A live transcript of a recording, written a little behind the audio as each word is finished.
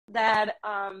that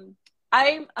I'm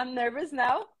nervous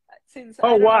now since Oh,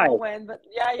 I don't why? know when, but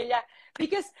yeah.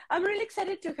 Because I'm really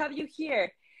excited to have you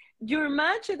here. Your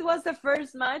match, it was the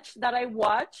first match that I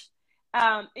watched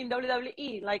in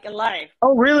WWE, like live.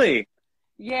 Oh, really?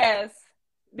 Yes,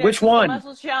 the Which con one?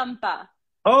 Tommaso Ciampa.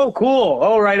 Oh, cool.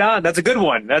 Oh, right on. That's a good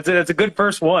one. That's a good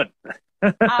first one.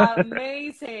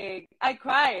 Amazing. I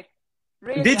cried.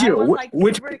 Really, Did I you? was like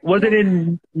Which super, was it yeah.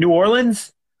 in New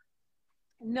Orleans?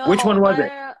 Which No, one was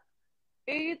it?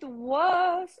 it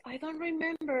was, I don't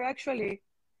remember actually.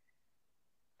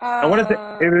 I want to say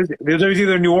Uh, it was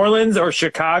either New Orleans or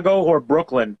Chicago or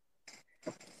Brooklyn.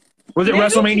 Was it Maybe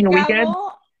WrestleMania weekend?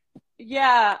 Chicago.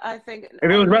 Yeah, I think, If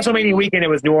it or was WrestleMania maybe weekend, it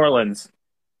was New Orleans.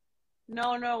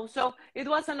 no. So it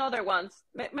was another one.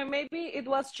 Maybe it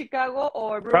was Chicago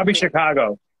or Probably Brooklyn.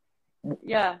 Chicago.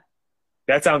 Yeah,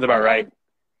 That sounds about I right.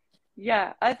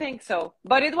 yeah, I think so.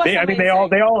 But it was I mean, they all amazing.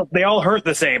 they all they all hurt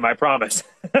the same. I promise.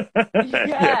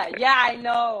 Yeah. Yeah, I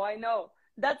know.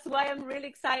 That's why I'm really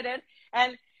excited,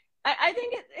 and I think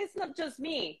it's not just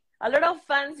me. A lot of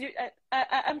fans.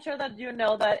 I'm sure that you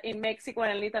know that in Mexico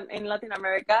and in Latin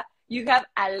America, you have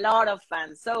a lot of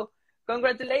fans. So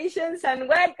congratulations and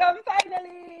welcome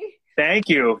finally. Thank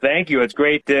you, thank you. It's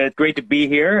great to be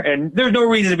here, and there's no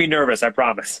reason to be nervous. I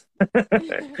promise.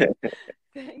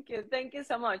 Thank you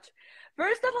so much.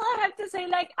 First of all, I have to say,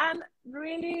 like, I'm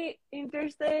really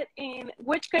interested in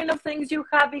which kind of things you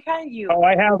have behind you. Oh,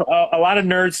 I have a lot of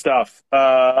nerd stuff.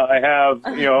 I have,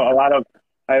 a lot of.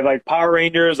 I have like Power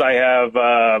Rangers. I have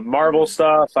Marvel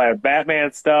stuff. I have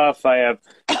Batman stuff. I have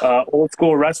old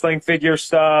school wrestling figure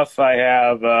stuff. I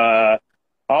have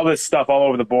all this stuff all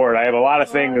over the board. I have a lot of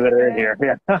things that are in Okay.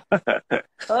 here. Yeah.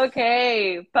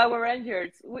 Okay, Power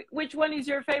Rangers. Which one is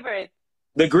your favorite?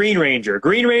 The Green Ranger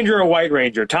or White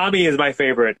Ranger. Tommy is my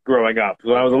favorite growing up.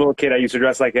 When I was a Okay. little kid, I used to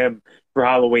dress like him for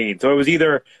Halloween. So it was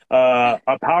either a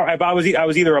power. If I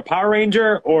was either a Power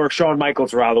Ranger or Shawn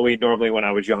Michaels for Halloween. Normally, when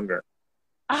I was younger.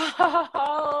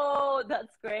 Oh,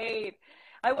 that's great.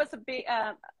 I was a big,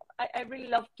 I really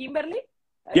love Kimberly.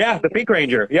 I Yeah, the think Pink it's,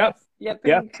 Ranger. Yep, yeah,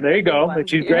 yep. pink, There the you pink go. one.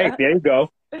 She's great. Yeah. There you go.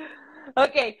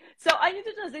 Okay, so I need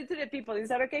to translate to the people. Is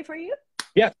that okay for you?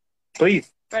 Yeah,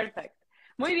 please. Perfect.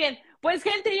 Muy bien. Pues,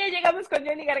 gente, ya llegamos con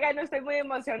Jenny Gargano. Estoy muy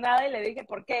emocionada y le dije,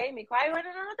 ¿por qué? Y me dijo, ay, bueno,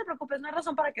 no te preocupes, no hay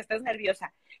razón para que estés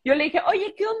nerviosa. Yo le dije,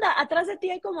 oye, ¿qué onda? Atrás de ti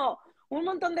hay como un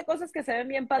montón de cosas que se ven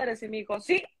bien padres. Y me dijo,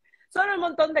 sí, son un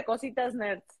montón de cositas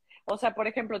nerds. O sea, por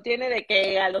ejemplo, tiene de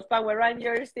que a los Power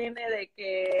Rangers, tiene de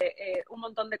que un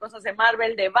montón de cosas de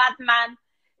Marvel, de Batman.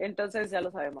 Entonces, ya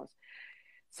lo sabemos.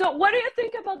 So, what do you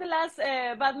think about the last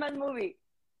Batman movie?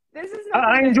 This is not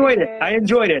I enjoyed it. I this,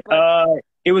 enjoyed it. what?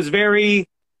 It was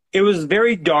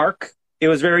very dark. It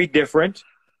was very different,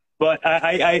 but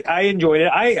I enjoyed it.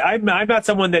 I'm not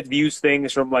someone that views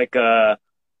things from like I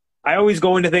always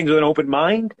go into things with an open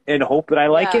mind and hope that I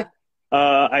like it.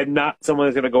 Yeah, I'm not someone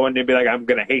that's going to go in and be like, I'm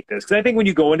going to hate this. Because I think when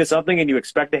you go into something and you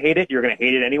expect to hate it, you're going to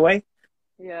hate it anyway.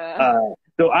 yeah.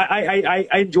 So I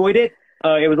enjoyed it.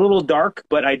 It was a little dark,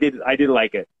 but I did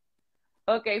like it.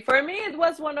 Okay, for me, it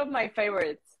was one of my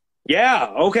favorites. Yeah.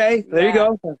 Okay. There you Yeah,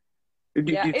 go.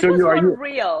 yeah. It So was are more you?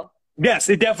 real. Yes,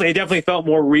 it definitely felt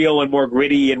more real and more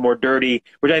gritty and more dirty,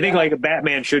 which I think Yeah, like a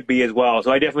Batman should be as well.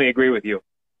 So I definitely agree with you.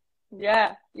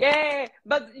 yeah, yeah.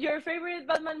 But your favorite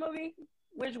Batman movie?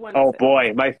 Which one is Oh it?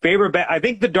 boy, my favorite I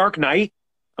think The Dark Knight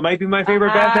might be my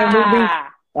favorite Batman movie.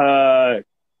 Ah, Uh,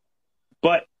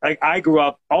 but like I grew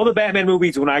up, all the Batman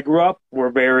movies when I grew up were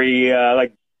very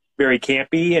very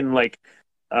campy and like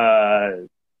uh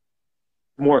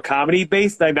more comedy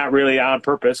based. Like not really on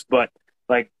purpose, but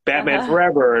like Batman uh-huh.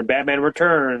 Forever and Batman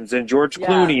Returns and George Yeah.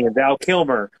 Clooney and Val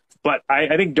Kilmer. But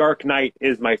I think Dark Knight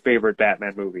is my favorite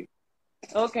Batman movie.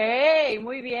 Ok,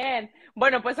 muy bien.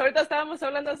 Bueno, pues ahorita estábamos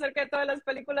hablando acerca de todas las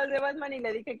películas de Batman y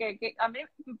le dije que a mí,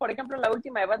 por ejemplo, la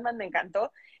última de Batman me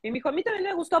encantó. Y me dijo, a mí también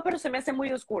me gustó, pero se me hace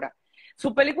muy oscura.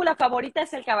 Su película favorita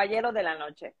es El Caballero de la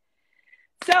Noche.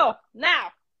 So,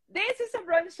 now, this is a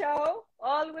brunch show,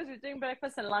 always between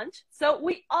breakfast and lunch. So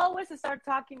we always start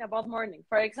talking about morning.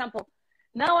 For example,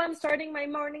 now I'm starting my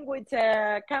morning with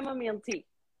chamomile tea.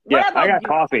 Yeah, What I about got you?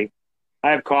 coffee.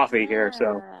 I have coffee here,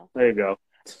 so Ah. there you go.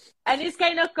 And it's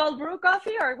kind of cold brew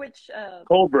coffee or which?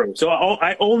 Cold brew. So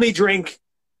I only drink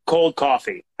cold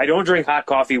coffee. I don't drink hot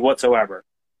coffee whatsoever.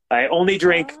 I only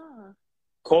drink Ah,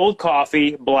 cold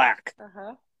coffee black.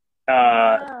 uh-huh. Uh,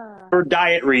 Ah. for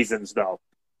diet reasons, though.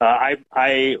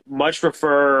 I much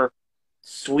prefer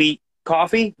sweet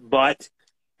coffee, but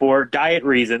for diet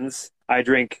reasons, I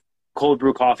drink cold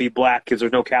brew coffee black because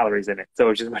there's no calories in it. So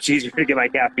it's just much easier to get my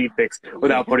caffeine fix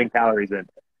without Yeah. putting calories in.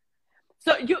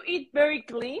 So you eat very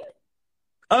clean?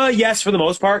 Yes, for the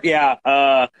most part, yeah.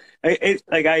 I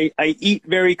eat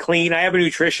very clean. I have a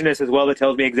nutritionist as well that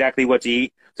tells me exactly what to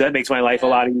eat, so that makes my life a Yeah,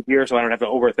 lot easier, so I don't have to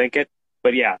overthink it.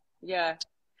 But yeah, yeah.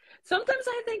 Sometimes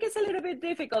I think it's a little bit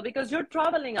difficult because you're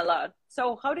traveling a lot.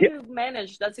 So how do yeah, you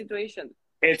manage that situation?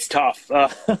 it's tough.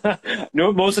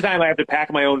 No, most of the time I have to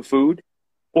pack my own food,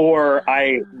 or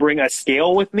I Ah, bring a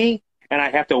scale with me, and I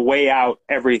have to weigh out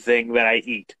everything that I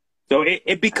eat. So it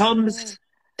ah. becomes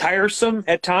tiresome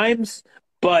at times,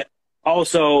 but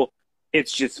also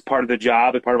it's just part of the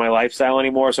job and part of my lifestyle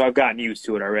anymore. So I've gotten used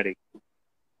to it already.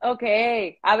 Ok,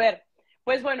 a ver,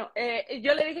 pues bueno,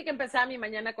 yo le dije que empezaba mi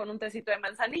mañana con un tecito de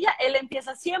manzanilla. Él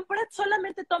empieza siempre,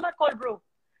 solamente toma cold brew.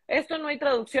 Esto no hay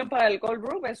traducción para el cold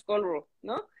brew, es cold brew,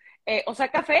 ¿no? O sea,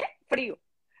 café frío.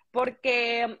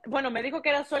 Porque, bueno, me dijo que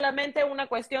era solamente una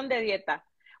cuestión de dieta.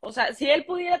 O sea, si él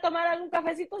pudiera tomar algún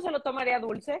cafecito, se lo tomaría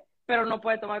dulce, pero no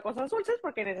puede tomar cosas dulces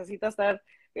porque necesita estar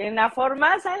en la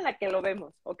formaza en la que lo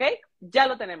vemos, ¿ok? Ya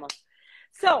lo tenemos.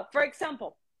 So, for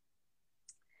example,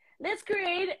 let's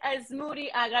create a smoothie,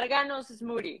 a Gargano's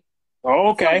smoothie. So,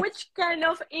 Okay. which kind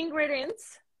of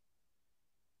ingredients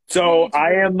we So need to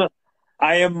bring?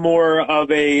 I am more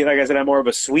of a, like I said, I'm more of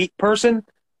a sweet person.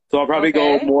 So I'll probably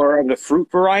go Okay, more of the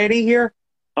fruit variety here.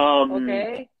 Um,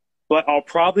 okay, but I'll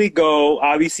probably go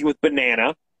obviously with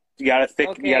banana. You gotta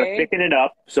okay. thicken it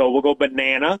up. So we'll go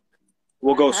banana.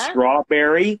 We'll go Ajá,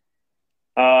 strawberry.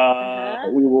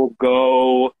 ajá. We will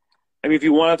go. I mean, if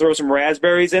you want to throw some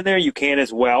raspberries in there, you can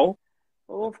as well.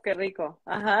 Uf, qué rico.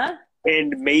 Ajá.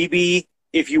 And maybe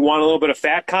if you want a little bit of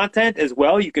fat content as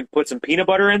well, you can put some peanut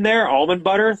butter in there, almond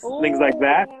butter, things like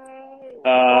that.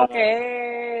 Uh,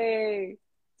 Okay.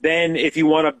 then if you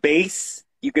want a base,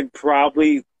 you can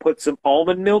probably put some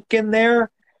almond milk in there.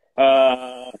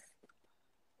 Uh,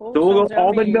 so we'll Sounds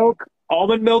go yummy.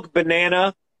 almond milk,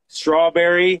 banana,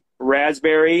 strawberry,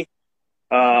 raspberry,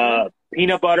 Ajá.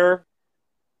 peanut butter,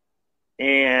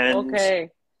 and Okay.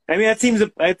 I mean,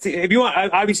 if you want,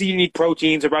 obviously you need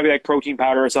protein, so probably like protein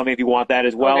powder or something if you want that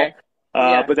as well. Okay.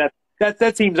 Yeah. But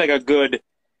that seems like a good.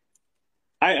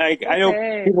 I know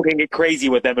Okay. people can get crazy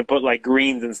with them and put like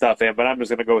greens and stuff in, but I'm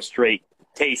just gonna go straight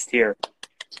taste here.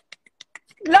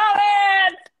 Love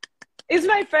it! It's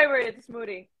my favorite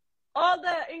smoothie. All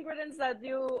the ingredients that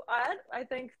you add, I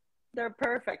think they're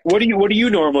perfect. What do you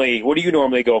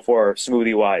normally go for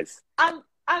smoothie wise?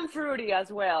 I'm fruity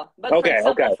as well. But for Okay,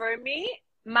 okay, example, for me,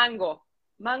 mango.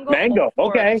 Mango, of mango.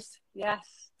 Okay. course.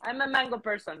 Yes. I'm a mango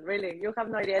person, really. You have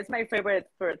no idea. It's my favorite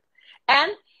fruit.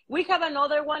 And we have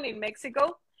another one in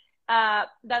Mexico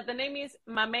that the name is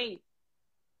mamey.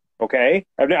 Okay.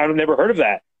 I've never heard of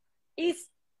that. It's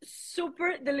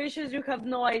super delicious. You have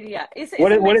no idea. It's a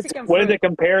Mexican What does fruit. it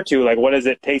compare to? Like, what does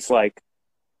it taste like?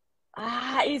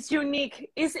 Ah, it's unique.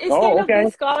 It's kind Oh, of okay.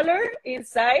 this color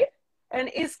inside, and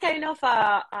it's kind of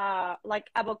a like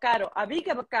avocado, a big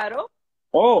avocado,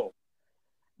 Oh,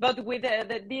 but with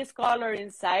this color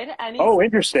inside, and it's oh,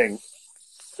 interesting.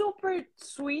 super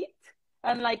sweet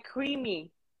and like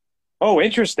creamy. Oh,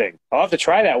 interesting. I'll have to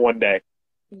try that one day.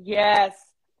 Yes.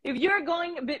 If you're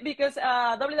going, because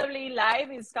WWE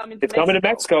Live is coming to It's coming to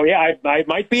Mexico. Mexico. Yeah, I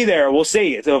might be there. We'll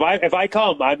see. So if I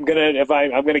come, I'm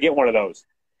gonna get one of those.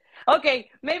 Okay,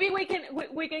 maybe we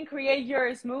can create your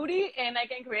smoothie and I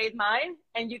can create mine,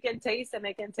 and you can taste and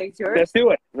I can taste Let's yours. do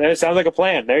it. That sounds like a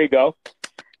plan. There you go.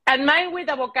 And mine with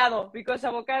avocado, because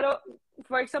avocado,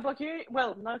 for example, here,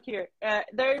 well, not here,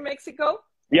 there in Mexico,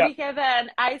 Yeah, we have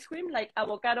an ice cream, like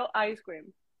avocado ice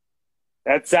cream.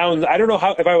 that sounds. I don't know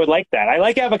how if I would like that. I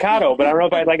like avocado, but I don't know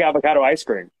if I'd like avocado ice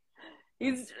cream.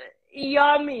 It's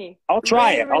yummy, I'll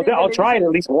try really, it. really I'll try it at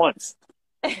delicious. least once.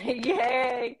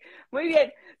 Yay. Muy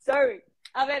bien, sorry.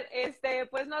 A ver,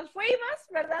 pues nos fuimos,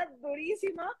 ¿verdad?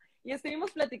 Durísimo. Y estuvimos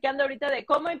platicando ahorita de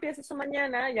cómo empieza su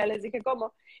mañana, ya les dije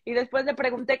cómo, y después le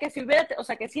pregunté que si hubiera, o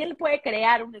sea, que si él puede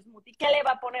crear un smoothie, ¿qué le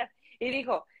va a poner? Y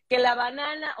dijo que la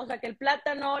banana, o sea, que el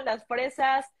plátano, las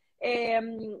fresas,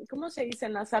 ¿cómo se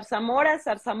dicen? Las zarzamoras,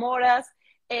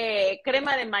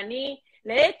 crema de maní,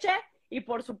 leche y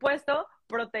por supuesto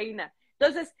proteína.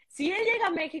 Entonces, si él llega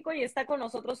a México y está con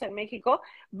nosotros en México,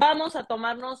 vamos a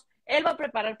tomarnos, él va a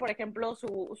preparar, por ejemplo,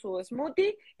 su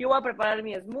smoothie, yo voy a preparar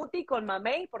mi smoothie con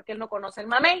mamey, porque él no conoce el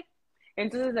mamey.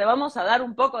 Entonces le vamos a dar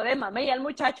un poco de mamey al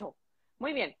muchacho.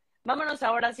 Muy bien, vámonos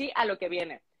ahora sí a lo que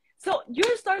viene. So, you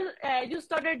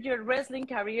started your wrestling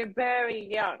career very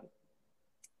young.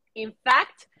 In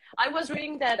fact, I was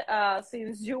reading that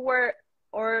since you were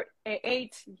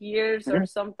 8 years or Mhm.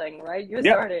 something, right? You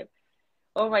Yep. started.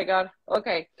 Oh my God.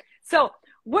 Okay. So,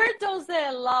 where does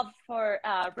the love for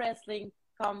wrestling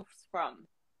comes from?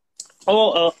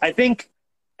 Oh, I think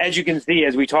as you can see,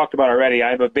 as we talked about already,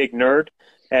 I'm a big nerd.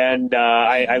 and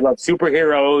I love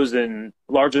superheroes and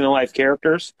larger than life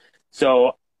characters.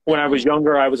 So when I was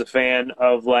younger, I was a fan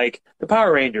of like the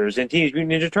Power Rangers and Teenage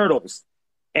Mutant Ninja Turtles,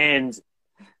 and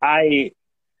I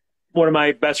one of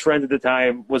my best friends at the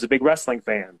time was a big wrestling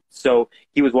fan. So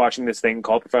he was watching this thing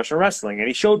called professional wrestling and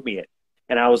he showed me it.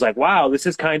 And I was like, wow, this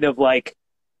is kind of like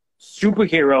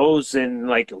superheroes and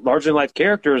like larger than life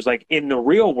characters like in the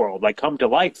real world, like come to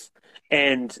life.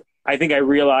 And I think I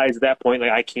realized at that point,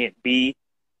 like I can't be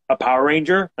a Power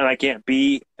Ranger and I can't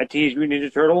be a Teenage Mutant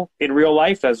Ninja Turtle in real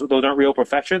life, as those aren't real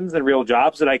professions and real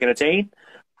jobs that I can attain.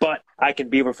 But I can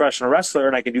be a professional wrestler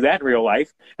and I can do that in real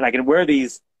life. And I can wear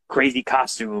these crazy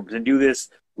costumes and do this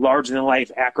larger than life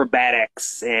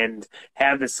acrobatics and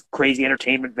have this crazy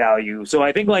entertainment value. So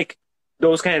I think like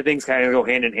those kind of things kind of go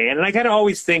hand in hand. And I kind of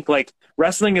always think like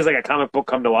wrestling is like a comic book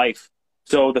come to life.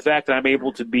 So the fact that I'm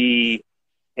able to be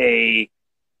a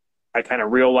a kind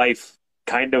of real life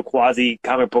kind of quasi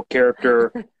comic book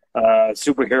character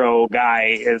superhero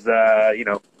guy is I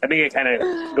think it kind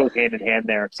of goes hand in hand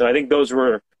there. So I think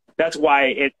that's why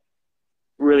it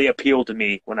really appealed to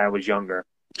me when I was younger.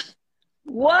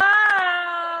 Wow!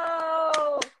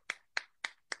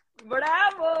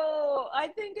 Bravo! I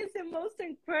think it's the most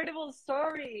incredible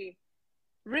story.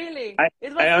 Really.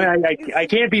 It was I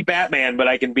can't be Batman, but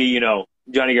I can be,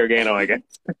 Johnny Gargano, I guess.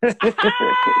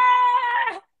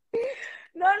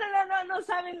 No, no, no, no, no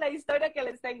saben la historia que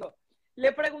les tengo.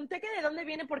 Le pregunté que de dónde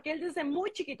viene, porque él desde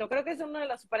muy chiquito, creo que es una de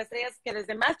las superestrellas que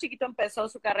desde más chiquito empezó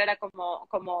su carrera como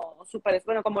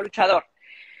luchador.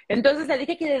 Entonces le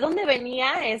dije que de dónde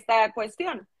venía esta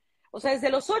cuestión. O sea, desde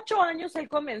los 8 años él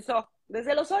comenzó.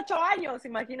 Desde los 8 años,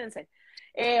 imagínense.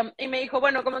 Y me dijo,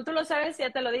 bueno, como tú lo sabes, ya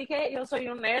te lo dije, yo soy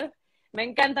un nerd. Me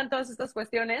encantan todas estas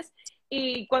cuestiones.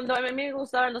 Y cuando a mí me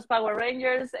gustaban los Power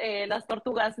Rangers, las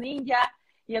Tortugas Ninja,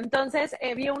 y entonces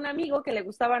vi a un amigo que le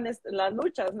gustaban las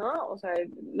luchas, ¿no? O sea,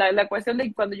 la cuestión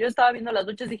de cuando yo estaba viendo las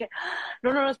luchas dije,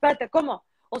 no, no, no, espérate, ¿cómo?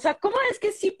 O sea, ¿cómo es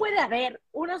que sí puede haber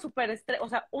una superestrella, o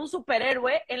sea, un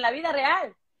superhéroe en la vida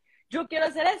real? Yo quiero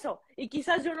hacer eso. Y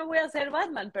quizás yo no voy a ser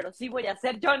Batman, pero sí voy a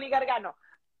ser Johnny Gargano.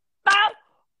 ¡Pau!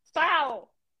 ¡Pau!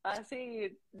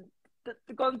 Así,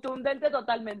 contundente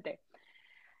totalmente.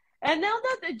 And now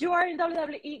that you are in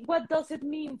WWE, what does it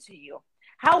mean to you?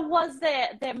 How was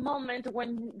the moment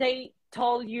when they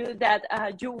told you that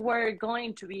you were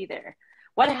going to be there?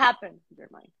 What happened in your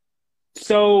mind?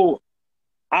 So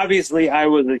obviously, I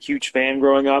was a huge fan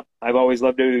growing up. I've always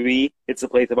loved WWE. It's the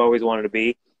place I've always wanted to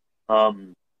be.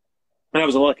 And I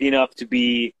was lucky enough to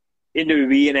be in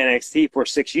WWE and NXT for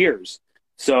 6 years.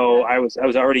 So I was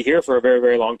already here for a very,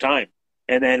 very long time.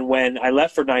 And then when I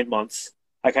left for 9 months,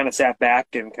 I kind of sat back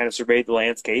and kind of surveyed the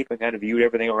landscape and kind of viewed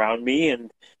everything around me.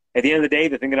 And at the end of the day,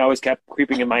 the thing that always kept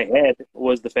creeping in my head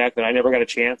was the fact that I never got a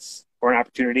chance or an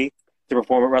opportunity to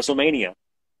perform at WrestleMania.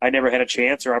 I never had a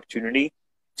chance or opportunity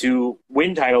to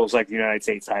win titles like the United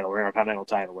States title or Intercontinental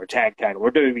title or tag title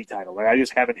or WWE title. Like I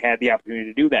just haven't had the opportunity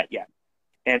to do that yet.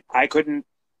 And I couldn't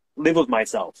live with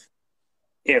myself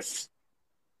if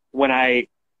when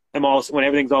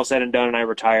everything's all said and done and I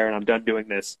retire and I'm done doing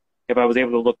this, if I was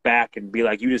able to look back and be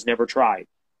like, you just never tried.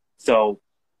 So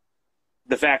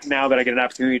the fact now that I get an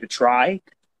opportunity to try,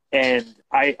 and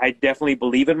I definitely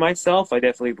believe in myself. I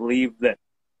definitely believe that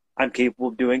I'm capable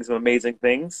of doing some amazing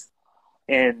things.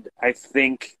 And I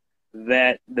think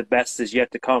that the best is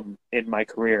yet to come in my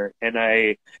career. And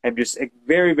I am just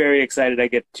very, very excited I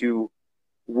get to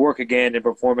work again and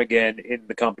perform again in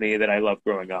the company that I loved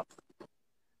growing up.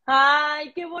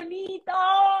 ¡Ay, qué bonito!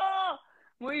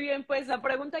 Muy bien, pues la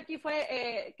pregunta aquí fue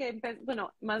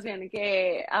más bien,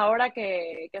 que ahora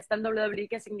que está en WWE,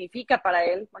 ¿qué significa para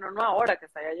él? Bueno, no ahora, que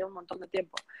está ya un montón de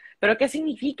tiempo, pero ¿qué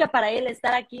significa para él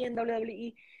estar aquí en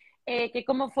WWE? Que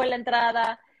cómo fue la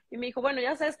entrada. Y me dijo, bueno,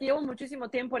 ya sabes que llevo muchísimo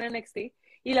tiempo en NXT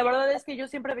y la verdad es que yo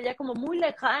siempre veía como muy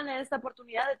lejana esta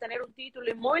oportunidad de tener un título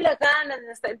y muy lejana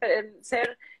en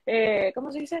ser,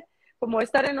 ¿cómo se dice? Como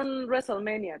estar en un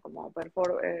WrestleMania, como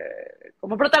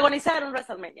protagonizar un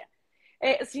WrestleMania.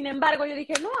 Sin embargo, yo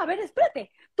dije, no, a ver, espérate,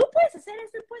 tú puedes hacer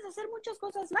esto y puedes hacer muchas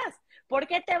cosas más. ¿Por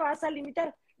qué te vas a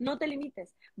limitar? No te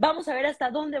limites. Vamos a ver hasta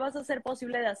dónde vas a ser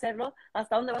posible de hacerlo,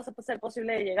 hasta dónde vas a ser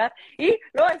posible de llegar. Y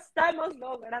lo estamos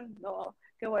logrando.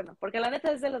 Qué bueno, porque la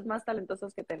neta es de los más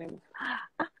talentosos que tenemos.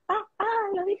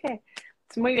 Lo dije.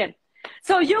 Muy bien.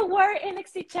 So you were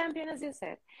NXT champion, as you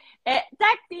said.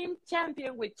 Tag team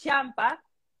champion with Ciampa.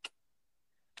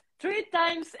 3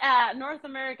 times North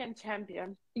American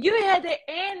champion. You had the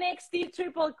NXT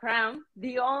Triple Crown,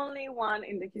 the only one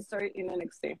in the history in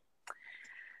NXT.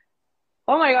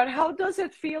 Oh my God, how does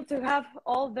it feel to have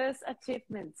all these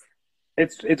achievements?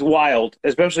 It's wild,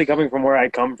 especially coming from where I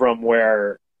come from,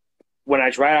 where when I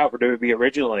tried out for WWE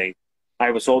originally,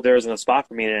 I was told there wasn't a spot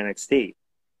for me in NXT.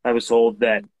 I was told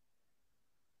that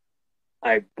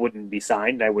I wouldn't be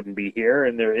signed, I wouldn't be here,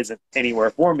 and there isn't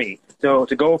anywhere for me. So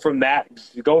to go from that,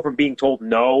 to go from being told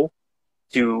no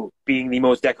to being the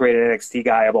most decorated NXT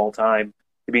guy of all time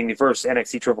to being the first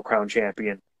NXT Triple Crown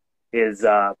champion is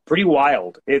pretty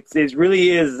wild. It really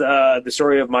is the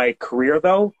story of my career,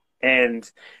 though, and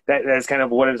that's kind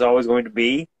of what it's always going to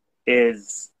be.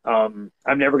 Is I'm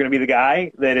never going to be the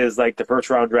guy that is like the first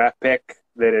round draft pick,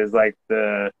 that is like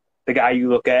the guy you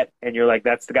look at and you're like,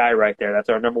 that's the guy right there. That's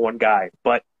our number one guy.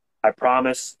 But I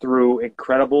promise, through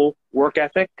incredible work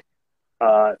ethic,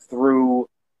 through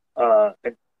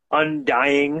an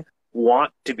undying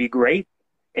want to be great,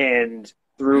 and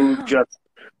through just,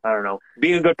 I don't know,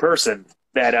 being a good person,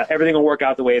 that everything will work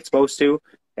out the way it's supposed to,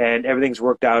 and everything's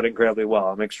worked out incredibly well.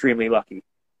 I'm extremely lucky.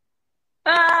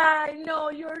 No,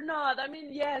 you're not. I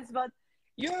mean, yes, but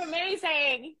you're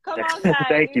amazing. Come on, guys.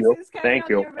 Thank you. This kind Thank of,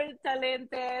 you. you're very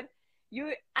talented.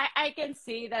 I can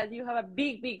see that you have a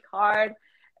big, big heart.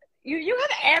 You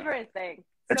have everything.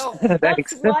 So that's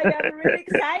Thanks. why I'm really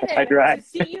excited I tried. to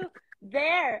see you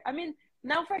there. I mean,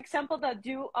 now, for example, that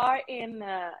you are in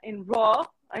Raw.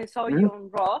 I saw you on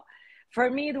Raw. For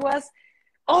me, it was,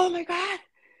 oh my God,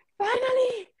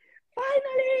 finally,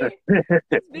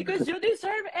 because you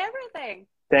deserve everything.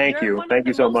 Thank You're you. one Thank of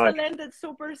you the so most much. talented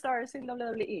superstars in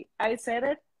WWE. I said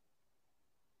it.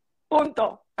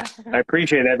 Punto. I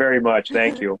appreciate that very much.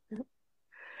 Thank you.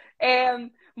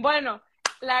 Bueno,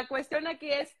 la cuestión aquí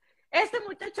es, este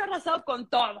muchacho ha arrasado con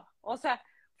todo. O sea,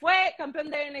 fue campeón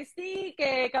de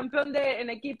NXT, campeón en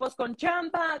equipos con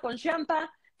Ciampa,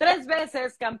 3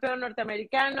 veces campeón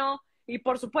norteamericano, y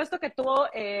por supuesto que tuvo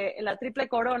la triple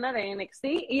corona de NXT,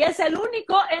 y es el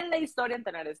único en la historia en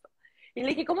tener esto. Y le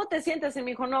dije, ¿cómo te sientes? Y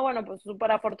me dijo, no, bueno, pues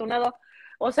súper afortunado.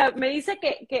 O sea, me dice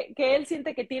que él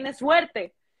siente que tiene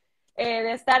suerte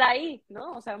de estar ahí,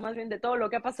 ¿no? O sea, más bien de todo lo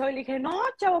que ha pasado. Y le dije, no,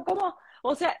 chavo, ¿cómo?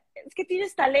 O sea, es que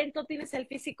tienes talento, tienes el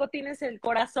físico, tienes el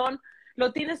corazón,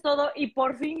 lo tienes todo, y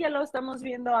por fin ya lo estamos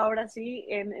viendo ahora sí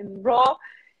en Raw,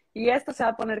 y esto se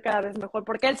va a poner cada vez mejor,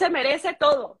 porque él se merece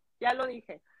todo, ya lo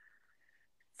dije.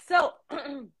 So,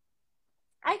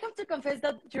 I have to confess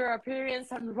that your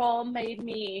appearance on Raw made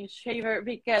me shiver,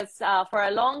 because for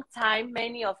a long time,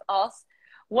 many of us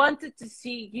wanted to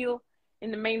see you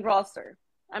in the main roster.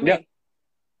 I mean,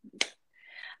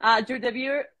 your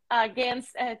debut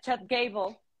against Chad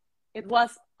Gable, it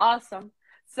was awesome.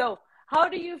 So, how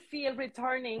do you feel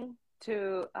returning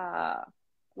to,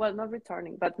 well, not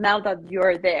returning, but now that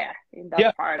you're there in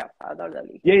that part of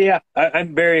WWE? Yeah.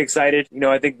 I'm very excited. You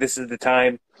know, I think this is the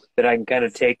time that I can kind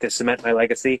of take to cement my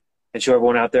legacy and show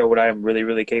everyone out there what I'm really,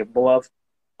 really capable of.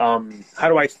 How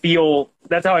do I feel?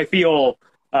 That's how I feel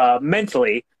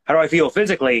mentally. How do I feel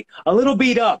physically? A little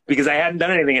beat up, because I hadn't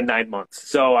done anything in 9 months.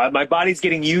 So my body's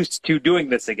getting used to doing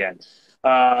this again.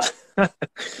 I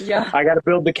got to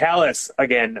build the callus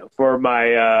again for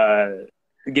my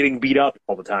getting beat up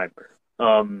all the time.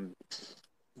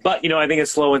 But, you know, I think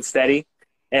it's slow and steady,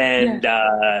 and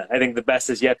I think the best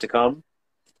is yet to come.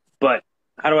 But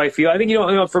how do I feel? I think, you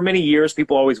know, for many years,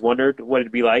 people always wondered what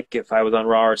it'd be like if I was on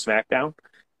Raw or SmackDown.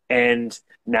 And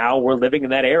now we're living in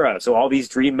that era. So all these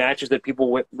dream matches that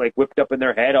people whipped up in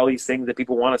their head, all these things that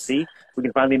people want to see, we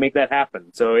can finally make that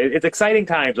happen. So it's exciting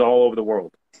times all over the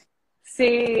world.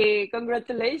 Sí,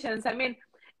 congratulations. I mean,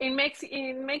 in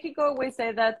Mexico, we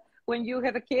say that when you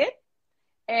have a kid,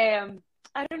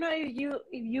 I don't know if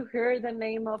you heard the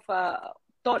name of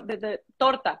the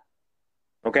torta.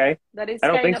 Okay. That is I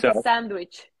don't kind think of so. a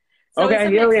sandwich. So okay,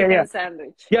 it's a Mexican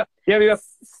sandwich. Yeah.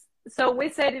 So we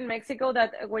said in Mexico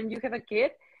that when you have a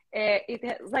kid, it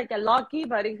has like a lucky,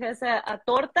 but it has a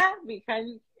torta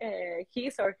behind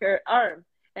his or her arm.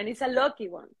 And it's a lucky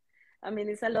one. I mean,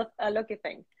 it's a lucky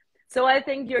thing. So I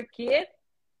think your kid,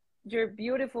 your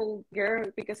beautiful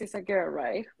girl, because it's a girl,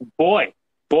 right? Boy.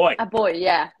 A boy,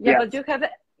 yeah. But you have,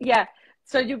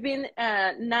 so you've been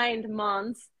 9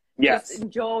 months just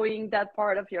enjoying that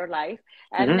part of your life.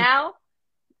 And now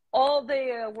all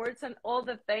the words and all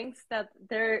the things that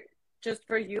they're just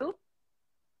for you,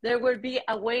 they will be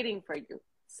awaiting for you.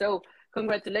 So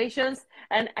congratulations.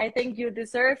 And I think you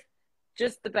deserve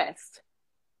just the best.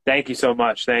 Thank you so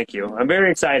much. Thank you. I'm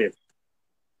very excited.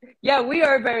 Yeah, we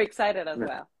are very excited as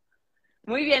well.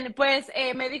 Muy bien, pues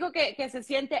me dijo que se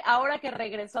siente ahora que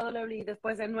regresó a WWE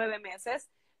después de 9 meses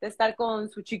de estar con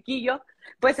su chiquillo,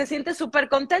 pues se siente súper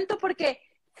contento porque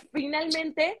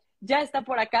finalmente ya está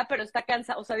por acá, pero está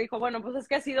cansado. O sea, dijo, bueno, pues es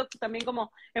que ha sido también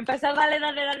como empezar, dale,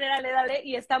 dale, dale, dale, dale,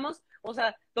 y estamos, o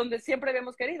sea, donde siempre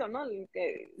habíamos querido, ¿no?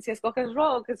 Que si escoges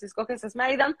Raw, que si escoges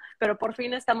SmackDown, pero por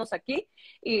fin estamos aquí,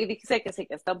 y dice que sí,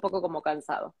 que está un poco como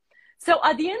cansado. So,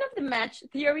 at the end of the match,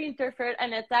 Theory interfered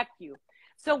and attacked you.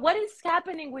 So, what is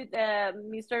happening with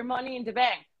Mr. Money in the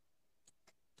Bank?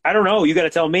 I don't know. You got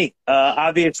to tell me.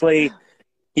 Obviously,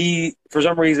 he, for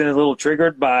some reason, is a little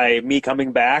triggered by me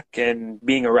coming back and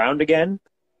being around again.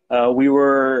 We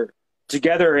were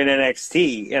together in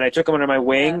NXT, and I took him under my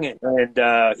wing, Yeah.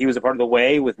 and he was a part of the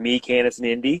way with me, Candice, and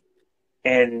Indy.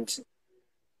 And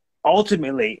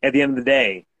ultimately, at the end of the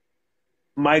day,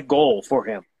 my goal for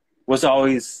him was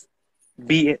always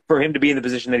be for him to be in the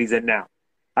position that he's in now.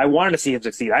 I wanted to see him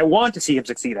succeed. I want to see him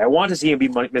succeed. I want to see him be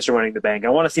Mr. Money in the Bank. I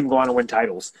want to see him go on and win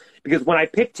titles. Because when I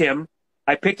picked him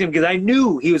because I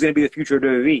knew he was going to be the future of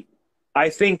WWE. I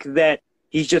think that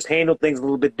he's just handled things a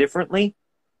little bit differently.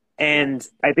 And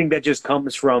I think that just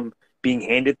comes from being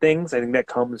handed things. I think that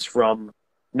comes from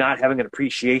not having an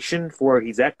appreciation for where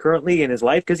he's at currently in his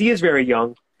life, because he is very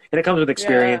young. And it comes with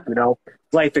experience, Yeah.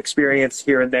 life experience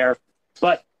here and there.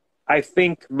 But I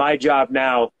think my job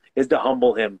now is to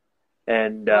humble him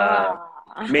and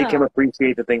make him Wow.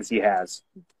 appreciate the things he has.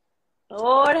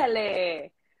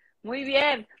 Órale. Muy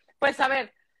bien. Pues a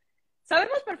ver,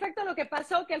 sabemos perfecto lo que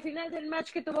pasó, que al final del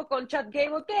match que tuvo con Chad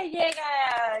Gable, que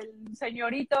llega el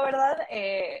señorito, ¿verdad?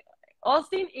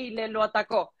 Austin, y le lo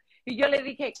atacó. Y yo le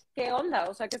dije, ¿qué onda?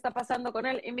 O sea, ¿qué está pasando con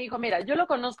él? Y me dijo, mira, yo lo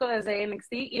conozco desde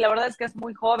NXT y la verdad es que es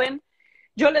muy joven.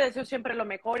 Yo le deseo siempre lo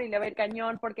mejor y le va a ir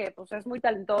cañón porque pues es muy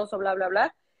talentoso, bla, bla,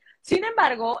 bla. Sin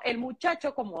embargo, el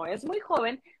muchacho, como es muy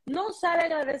joven, no sabe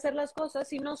agradecer las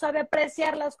cosas y no sabe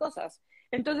apreciar las cosas.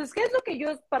 Entonces, ¿qué es lo que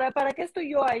para qué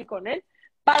estoy yo ahí con él?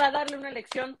 Para darle una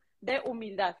lección de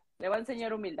humildad. Le va a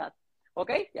enseñar humildad.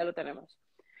 ¿Ok? Ya lo tenemos.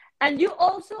 And you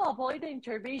also avoid the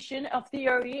intervention of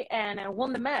Theory and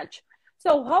won the match.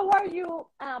 So how are you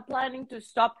planning to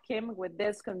stop him with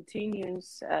this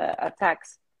continuous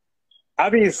attacks?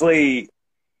 Obviously,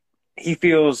 he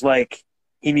feels like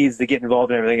he needs to get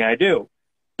involved in everything I do.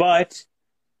 But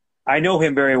I know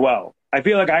him very well. I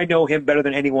feel like I know him better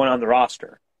than anyone on the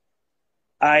roster.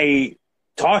 I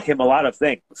taught him a lot of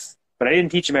things, but I didn't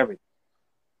teach him everything.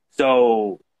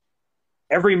 So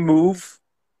every move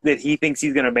that he thinks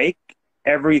he's going to make,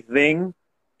 everything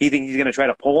he thinks he's going to try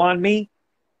to pull on me,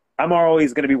 I'm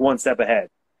always going to be one step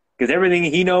ahead. Because everything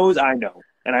he knows, I know.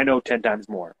 And I know 10 times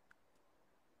more.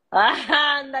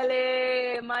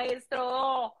 Ándale,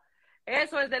 maestro.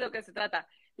 Eso es de lo que se trata.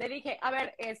 Le dije, a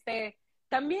ver,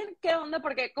 también, ¿qué onda?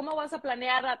 Porque ¿cómo vas a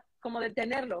planear como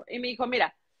detenerlo? Y me dijo,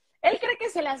 mira, él cree que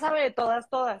se la sabe de todas,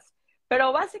 todas.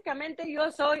 Pero básicamente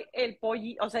yo soy el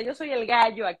o sea, yo soy el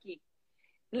gallo aquí.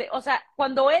 O sea,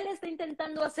 cuando él está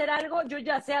intentando hacer algo, yo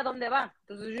ya sé a dónde va.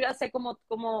 Entonces yo ya sé cómo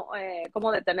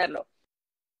detenerlo.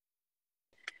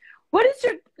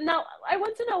 Now, I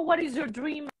want to know what is your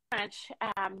dream match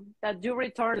that you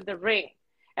return to the ring?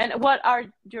 And what are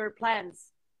your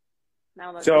plans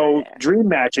now that you're So there? dream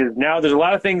matches. Now there's a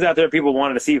lot of things out there people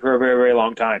wanted to see for a very, very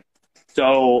long time.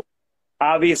 So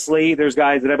obviously there's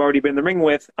guys that I've already been in the ring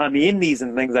with on the indies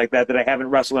and things like that I haven't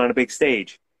wrestled on a big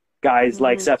stage. Guys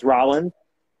like Seth Rollins,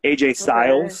 AJ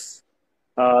Styles.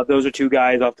 Okay. Those are two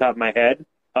guys off the top of my head.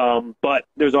 But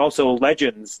there's also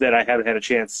legends that I haven't had a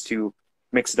chance to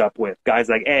mix it up with. Guys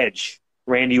like Edge,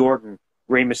 Randy Orton,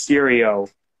 Rey Mysterio.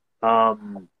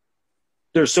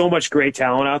 There's so much great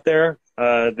talent out there.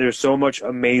 There's so much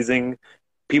amazing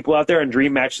people out there in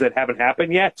dream matches that haven't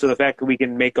happened yet. So the fact that we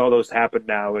can make all those happen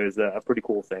now is a pretty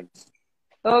cool thing.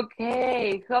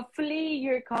 Okay. Hopefully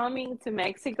you're coming to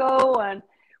Mexico and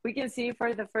we can see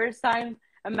for the first time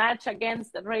a match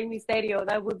against Rey Mysterio.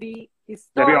 That would be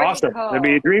historical. That'd be awesome. That'd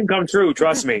be a dream come true.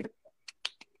 Trust me.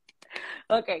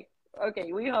 Okay.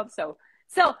 We hope so.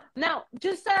 So now,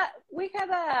 just we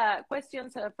have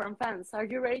questions from fans. Are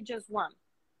you ready? Just one.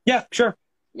 Yeah, sure.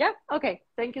 Yeah. Okay.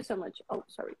 Thank you so much. Oh,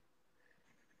 sorry.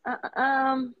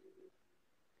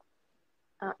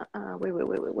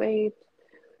 Wait.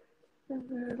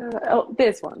 Oh,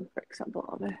 this one, for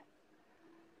example.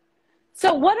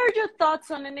 So, what are your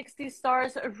thoughts on NXT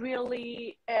stars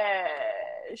really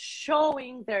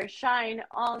showing their shine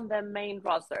on the main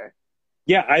roster?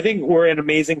 Yeah, I think we're in an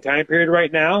amazing time period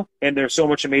right now, and there's so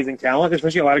much amazing talent,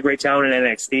 especially a lot of great talent in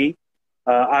NXT.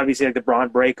 Obviously, like the Braun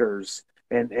Breakers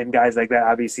and guys like that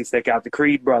obviously stick out. The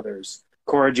Creed brothers,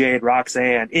 Cora Jade,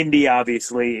 Roxanne, Indy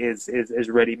obviously is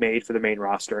ready-made for the main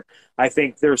roster. I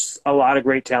think there's a lot of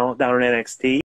great talent down in NXT.